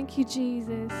 Jesus. Thank you,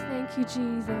 Jesus. Thank you,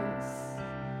 Jesus.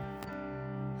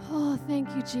 Oh, thank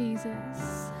you,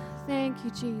 Jesus. Thank you,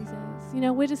 Jesus.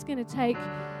 We're just going to take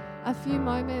a few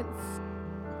moments.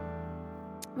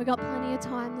 We've got plenty of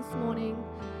time this morning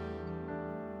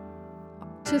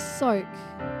to soak,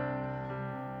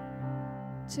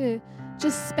 to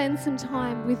just spend some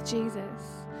time with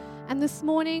Jesus. And this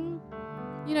morning,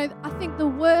 I think the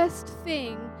worst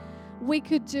thing we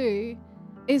could do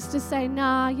is to say,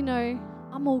 nah,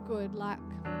 I'm all good. Like,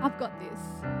 I've got this.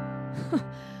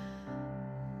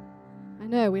 I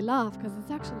know, we laugh because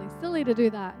it's actually silly to do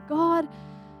that. God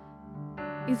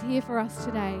is here for us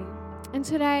today. And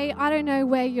today, I don't know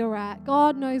where you're at.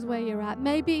 God knows where you're at.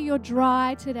 Maybe you're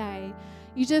dry today.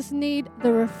 You just need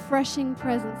the refreshing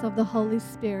presence of the Holy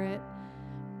Spirit.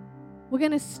 We're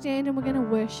going to stand and we're going to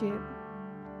worship.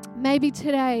 Maybe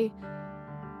today,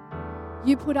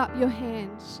 you put up your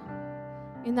hand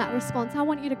in that response. I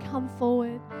want you to come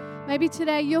forward. Maybe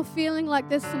today you're feeling like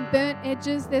there's some burnt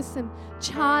edges, there's some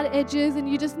charred edges, and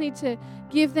you just need to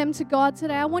give them to God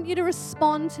today. I want you to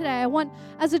respond today. I want,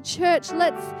 as a church,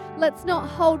 let's not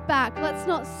hold back. Let's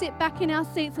not sit back in our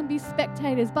seats and be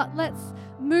spectators, but let's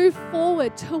move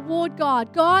forward toward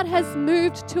God. God has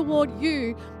moved toward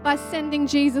you by sending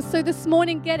Jesus. So this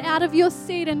morning, get out of your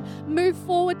seat and move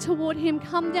forward toward Him.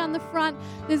 Come down the front.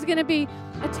 There's going to be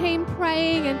a team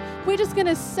praying, and we're just going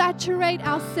to saturate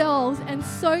ourselves and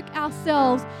soak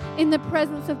ourselves in the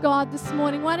presence of God this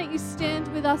morning. Why don't you stand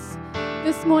with us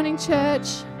this morning,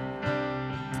 church?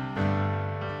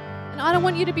 And I don't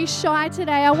want you to be shy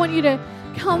today. I want you to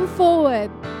come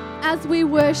forward as we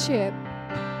worship.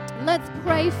 Let's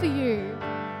pray for you.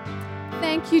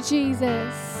 Thank you,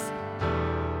 Jesus.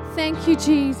 Thank you,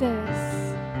 Jesus.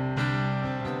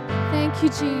 Thank you,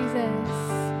 Jesus.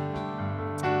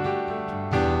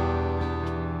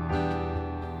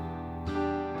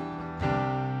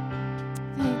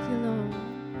 Thank you, Lord.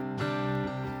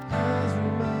 As we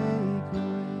make way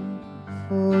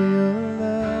for your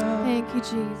love. Thank you,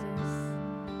 Jesus.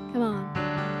 Come on.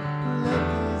 Let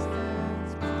this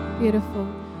dance Beautiful.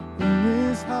 in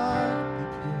this heart be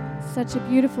pure. Such a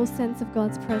beautiful sense of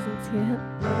God's presence here.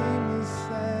 Blameless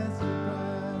as your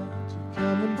bride, you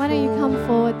come and Why don't you come fold.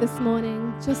 forward this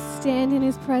morning? Just stand in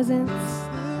His presence.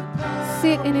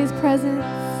 Sit in His presence.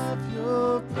 Of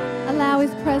your presence Allow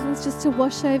His presence just to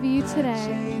wash over you today.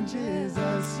 changes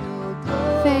us, your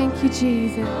glory Thank you,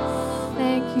 Jesus.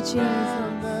 Thank you, Jesus.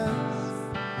 around us.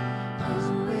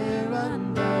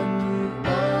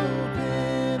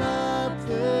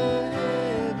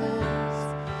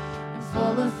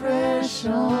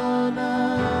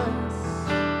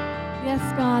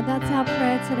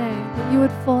 today, that you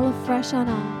would fall afresh on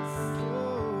us.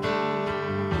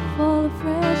 Fall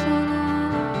afresh on us.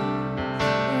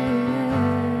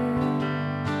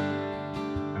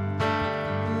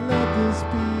 Let this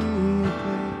be a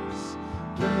place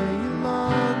where you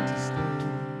long to stay.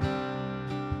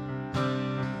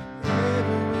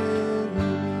 Everywhere you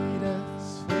meet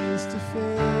us face to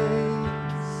face.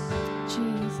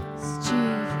 Jesus,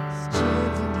 Jesus,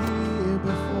 Standing here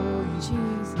before you.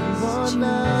 Jesus, We want Jesus,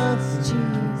 nothing.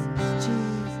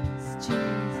 Jesus,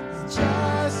 Jesus,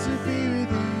 Just to be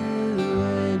with you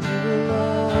and you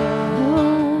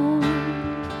alone. Oh,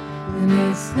 and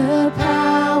it's the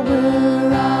power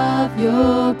of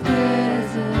your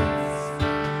presence.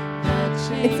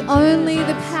 It's only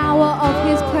the power of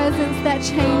His presence that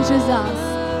changes us,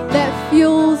 that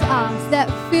fuels us, that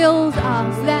fills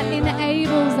us, that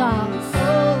enables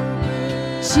us.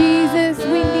 Jesus,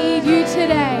 we need you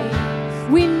today.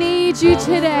 We need you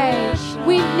today.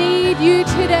 We need you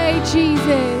today,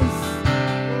 Jesus.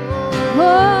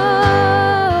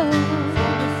 Oh,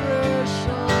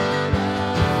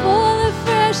 fall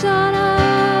afresh on us.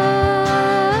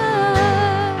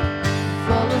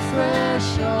 Fall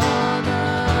afresh on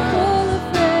us. Fall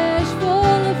afresh,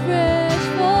 fall afresh,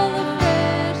 fall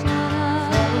afresh on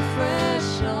Fall us.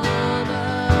 afresh on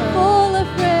us. Fall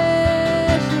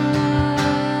afresh on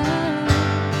us.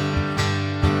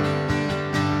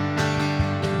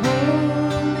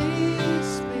 Holy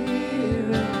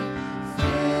Spirit,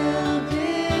 fill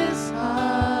this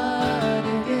heart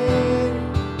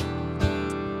again.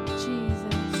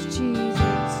 Jesus,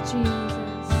 Jesus,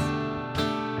 Jesus.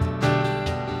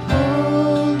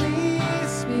 Holy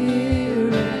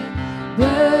Spirit,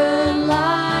 burn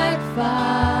like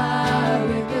fire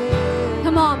within.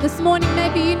 Come on, this morning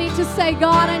maybe you need to say,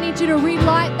 God, I need you to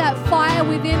relight that fire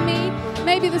within me.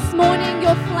 Maybe this morning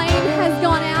your flame has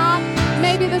gone out.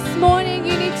 Maybe this morning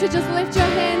you need to just lift your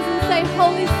hands and say,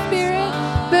 Holy Spirit,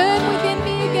 burn within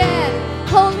me again.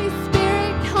 Holy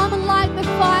Spirit, come and light the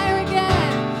fire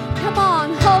again. Come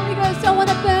on, Holy Ghost, I want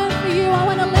to burn for you. I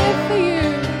want to live for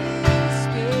you.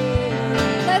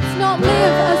 Let's not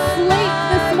live asleep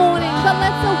this morning, but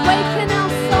let's awaken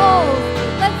our souls.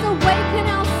 Let's awaken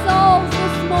our souls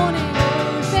this morning.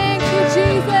 Thank you,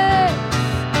 Jesus.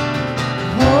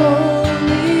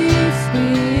 Holy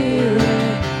Spirit,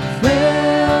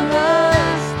 fill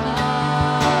us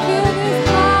Fill this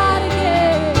heart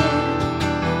again.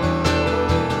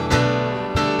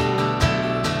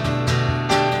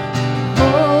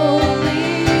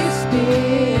 Holy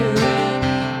Spirit,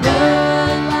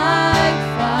 burn like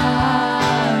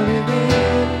fire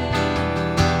within.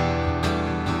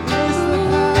 It's the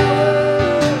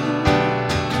power,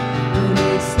 and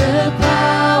it's the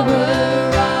power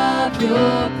of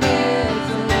your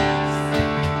presence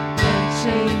that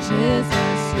changes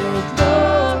us. Your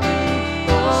glory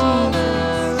all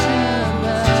around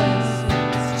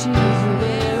us. Jesus,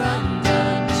 We're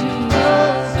undone.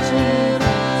 Jesus, Open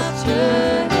up to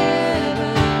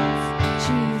heavens.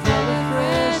 Jesus. Fall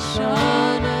afresh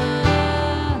on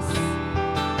us.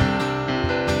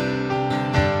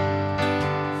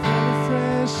 Fall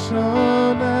afresh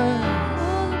on us.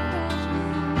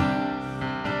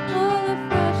 Fall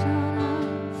afresh on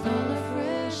us. Fall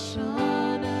afresh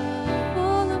on us.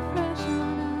 Fall afresh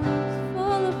on us.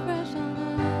 Fall afresh on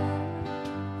us.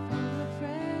 Fall Fall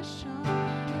afresh on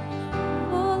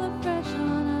us. afresh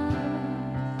on us.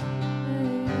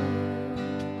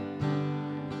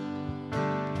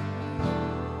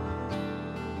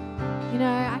 You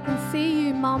know, I can see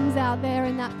you mums out there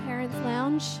in that parents'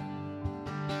 lounge.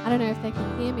 I don't know if they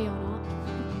can hear me or not.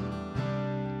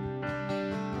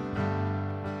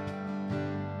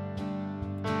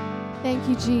 Thank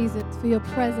you, Jesus, for your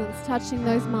presence touching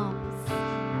those mums,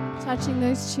 touching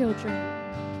those children.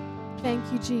 Thank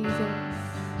you, Jesus.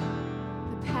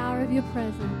 The power of your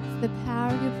presence, the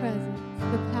power of your presence,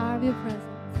 the power of your presence.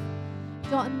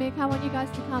 Dot and Mick, I want you guys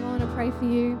to come. I want to pray for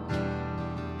you.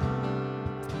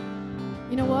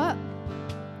 You know what?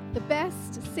 The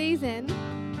best season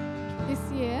this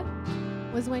year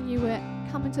was when you were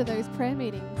coming to those prayer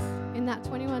meetings in that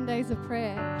 21 days of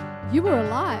prayer. You were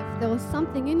alive. There was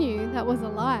something in you that was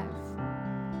alive.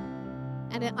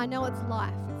 And I know it's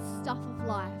life. It's stuff of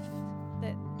life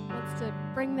that wants to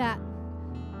bring that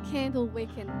candle wick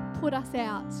and put us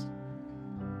out.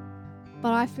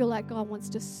 But I feel like God wants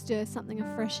to stir something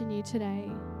afresh in you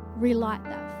today. Relight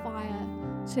that fire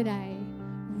today.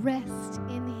 Rest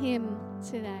in Him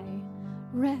today.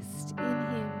 Rest in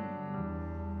Him.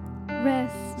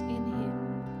 Rest in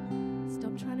Him.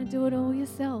 Stop trying to do it all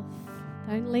yourself.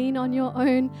 Don't lean on your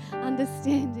own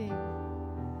understanding.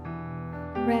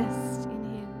 Rest in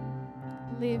Him.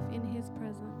 Live in His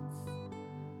presence.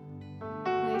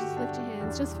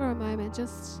 hands just for a moment.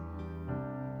 Just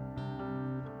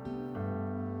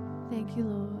thank you,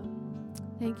 Lord.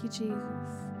 Thank you, Jesus.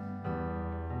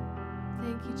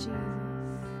 Thank you, Jesus.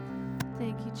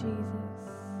 Thank you, Jesus.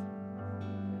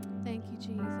 Thank you,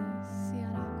 Jesus.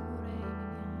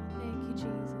 Thank you,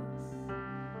 Jesus.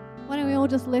 Why don't we all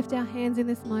just lift our hands in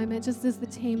this moment, just as the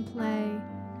team play.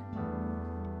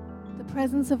 The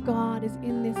presence of God is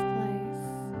in this place.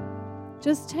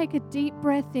 Just take a deep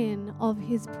breath in of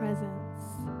His presence.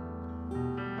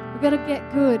 We've got to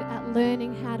get good at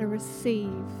learning how to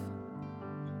receive.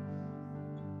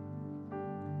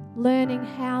 Learning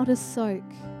how to soak.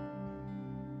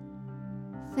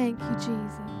 Thank you,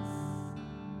 Jesus.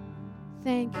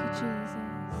 Thank you, Jesus.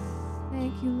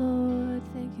 Thank you, Lord.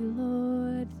 Thank you,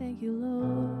 Lord. Thank you,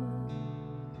 Lord.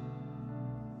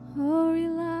 Oh,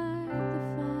 relight the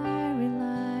fire,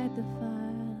 relight the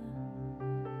fire.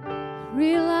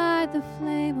 Relight the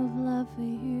flame of love for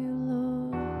you,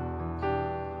 Lord.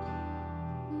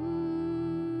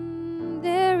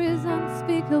 There is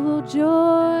unspeakable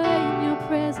joy in your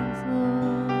presence,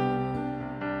 Lord.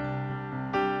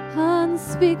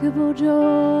 Unspeakable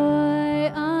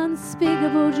joy,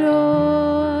 unspeakable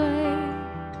joy.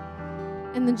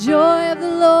 And the joy of the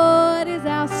Lord is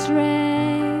our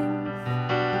strength.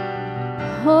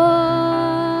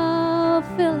 Oh,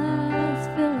 fill us,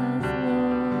 Lord.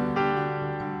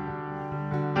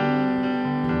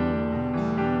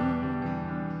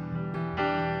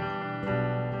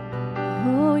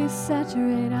 Oh, you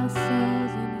saturate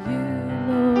ourselves in you,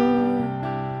 Lord.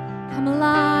 Come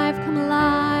alive, come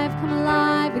alive, come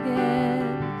alive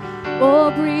again.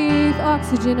 Oh, breathe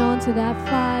oxygen onto that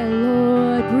fire,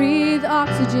 Lord. Breathe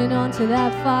oxygen onto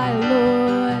that fire,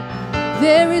 Lord.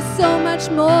 There is so much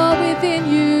more within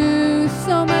you,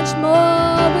 so much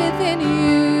more within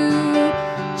you.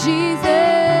 Jesus,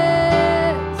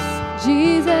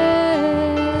 Jesus.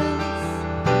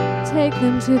 Take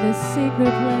them to the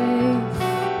secret place.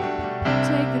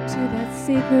 Take them to that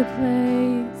secret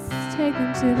place. Take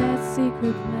them to that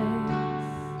secret place.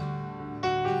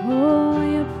 Oh,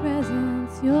 your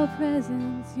presence, your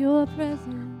presence, your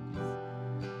presence.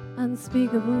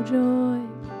 Unspeakable joy,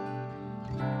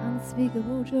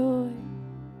 unspeakable joy.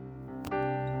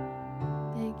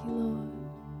 Thank you, Lord.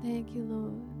 Thank you,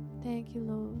 Lord. Thank you,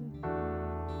 Lord.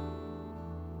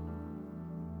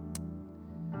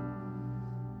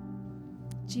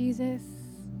 Jesus,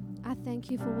 I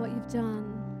thank you for what you've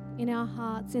done in our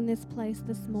hearts in this place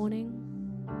this morning.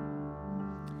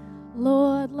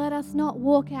 Lord, let us not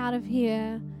walk out of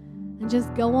here and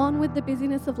just go on with the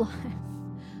busyness of life.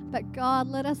 But God,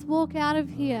 let us walk out of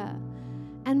here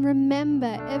and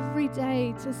remember every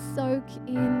day to soak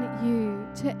in you,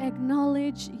 to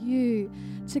acknowledge you,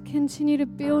 to continue to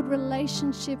build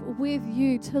relationship with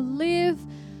you, to live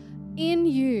in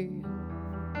you,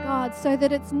 God, so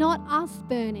that it's not us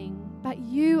burning, but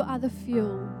you are the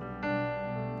fuel.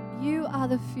 You are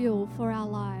the fuel for our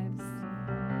lives.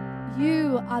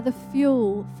 You are the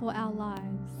fuel for our lives.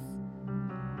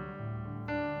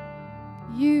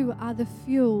 You are the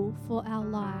fuel for our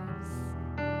lives.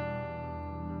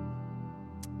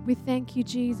 We thank you,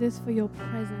 Jesus, for your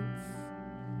presence,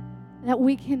 that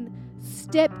we can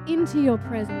step into your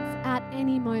presence at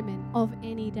any moment of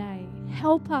any day.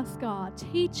 Help us, God.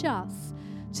 Teach us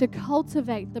to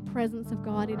cultivate the presence of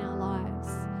God in our lives.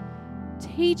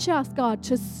 Teach us, God,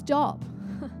 to stop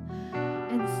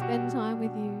and spend time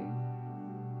with you.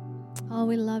 Oh,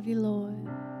 we love you, Lord.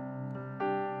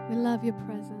 We love your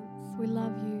presence. We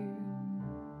love you.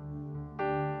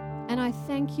 And I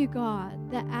thank you,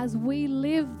 God, that as we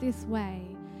live this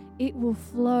way, it will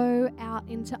flow out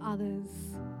into others.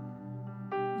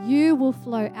 You will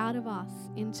flow out of us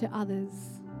into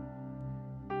others.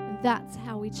 And that's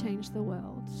how we change the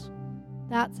world.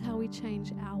 That's how we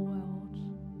change our world.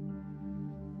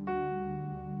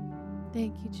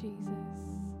 Thank you, Jesus.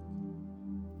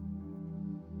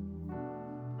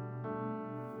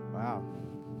 Wow.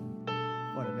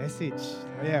 What a message.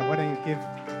 Oh, yeah, why don't you give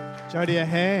Jodie a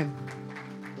hand?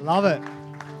 Love it.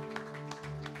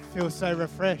 Feel so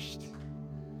refreshed.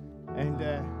 And,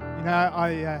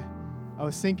 I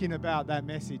was thinking about that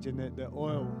message and the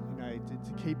oil,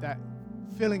 to keep that,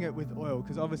 filling it with oil,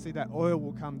 because obviously that oil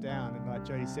will come down. And like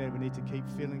Jodie said, we need to keep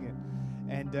filling it.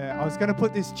 And I was going to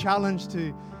put this challenge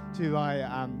to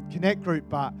a Connect group,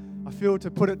 but I feel to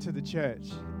put it to the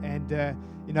church. And,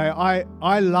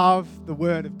 I love the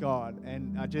Word of God.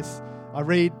 And I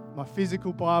read my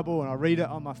physical Bible and I read it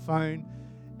on my phone.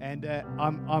 And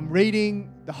I'm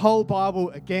reading the whole Bible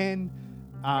again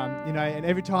And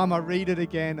every time I read it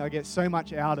again, I get so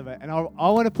much out of it. And I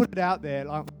want to put it out there.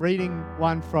 I'm reading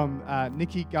one from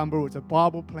Nikki Gumbel. It's a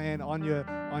Bible plan on your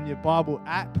Bible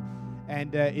app.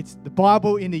 And it's the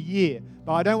Bible in a year.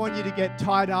 But I don't want you to get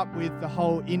tied up with the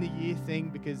whole in a year thing,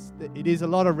 because it is a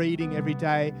lot of reading every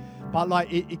day. But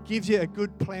like it gives you a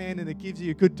good plan, and it gives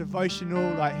you a good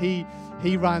devotional. Like he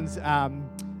runs the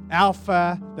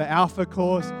Alpha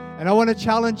course. And I want to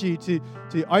challenge you to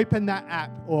open that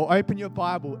app or open your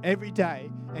Bible every day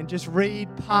and just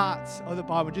read parts of the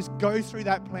Bible. Just go through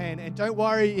that plan. And don't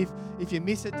worry if you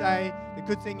miss a day. The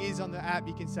good thing is on the app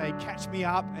you can say, catch me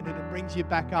up, and then it brings you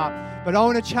back up. But I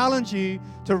want to challenge you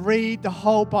to read the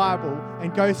whole Bible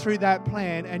and go through that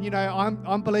plan. And,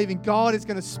 I'm believing God is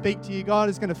going to speak to you. God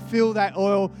is going to fill that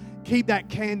oil, keep that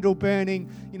candle burning.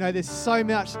 There's so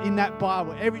much in that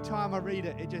Bible. Every time I read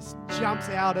it, it just jumps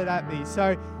out at me.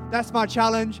 So that's my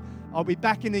challenge. I'll be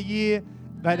back in a year,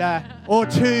 but or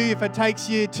 2 if it takes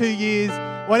you 2 years,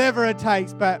 whatever it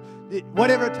takes. But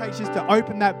whatever it takes, just to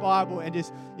open that Bible and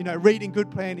just, reading good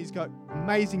plan. He's got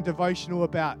amazing devotional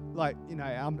about,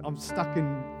 I'm stuck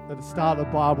at the start of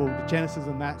the Bible, the Genesis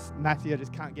and Matthew. I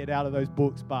just can't get out of those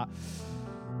books, but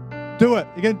do it.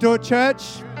 You're going to do it,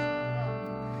 church?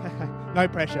 No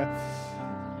pressure.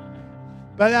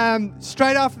 But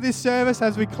straight after this service,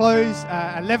 as we close,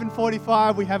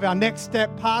 11:45, we have our Next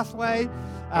Step Pathway,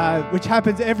 which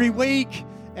happens every week.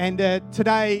 And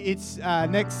today it's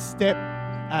Next Step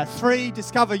 3,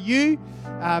 Discover You.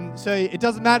 So it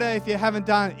doesn't matter if you haven't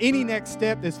done any Next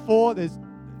Step. There's 4.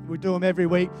 We do them every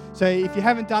week. So if you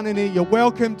haven't done any, you're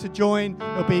welcome to join.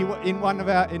 It'll be in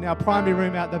our primary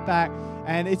room out the back.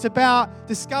 And it's about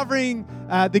discovering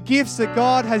the gifts that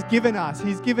God has given us.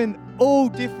 He's given all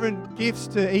different gifts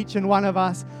to each and one of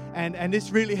us. And this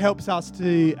really helps us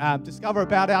to discover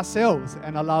about ourselves.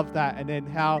 And I love that. And then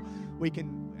how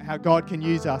God can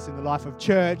use us in the life of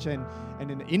church and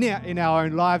in our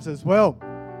own lives as well.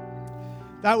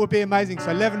 That would be amazing. So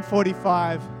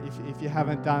 11:45 if you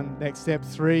haven't done Next Step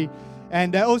 3.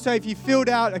 And also if you filled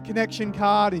out a connection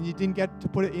card and you didn't get to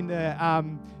put it in the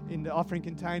offering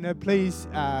container, please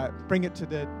bring it to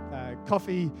the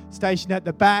coffee station at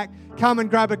the back. Come and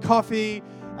grab a coffee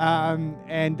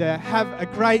and have a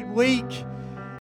great week.